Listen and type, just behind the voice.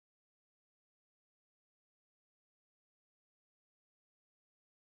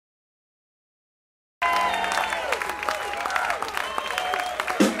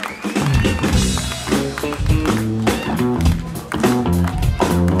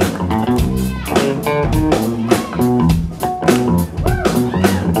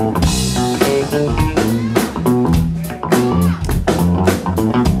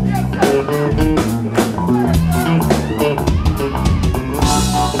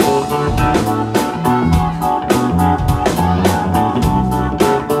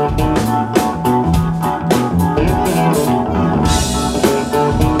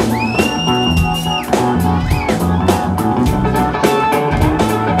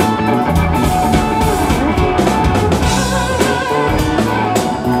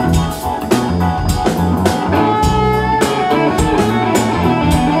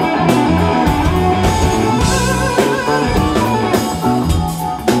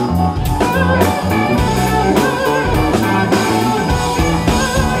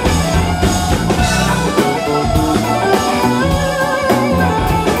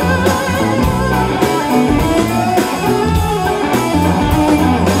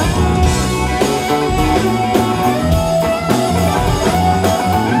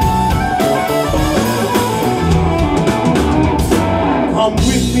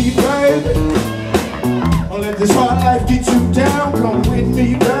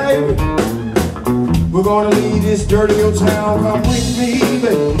We're gonna leave this dirty old town. Come with me,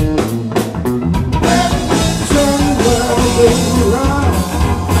 baby. Let's turn the world around.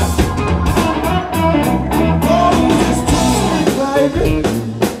 Oh, just trust me, baby.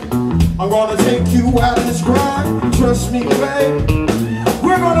 I'm gonna take you out of this grind. Trust me, baby.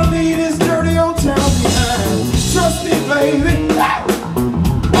 We're gonna leave this dirty old town behind. Trust me, baby. I'm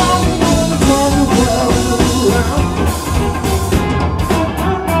gonna turn the world around.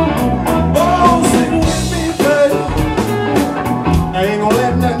 I ain't gonna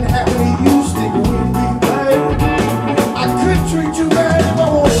let nothing happen to you. Stick with me, baby. I could treat you bad if I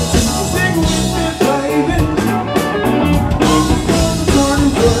wanted to. Stick with me, baby. I'm gonna turn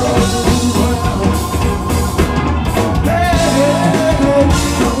the world around. Hey, baby,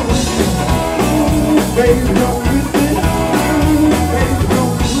 go with me. Baby, go with me.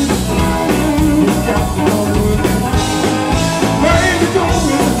 You got to go with me. Baby, go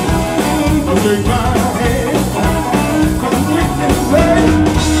with me. Take my hand.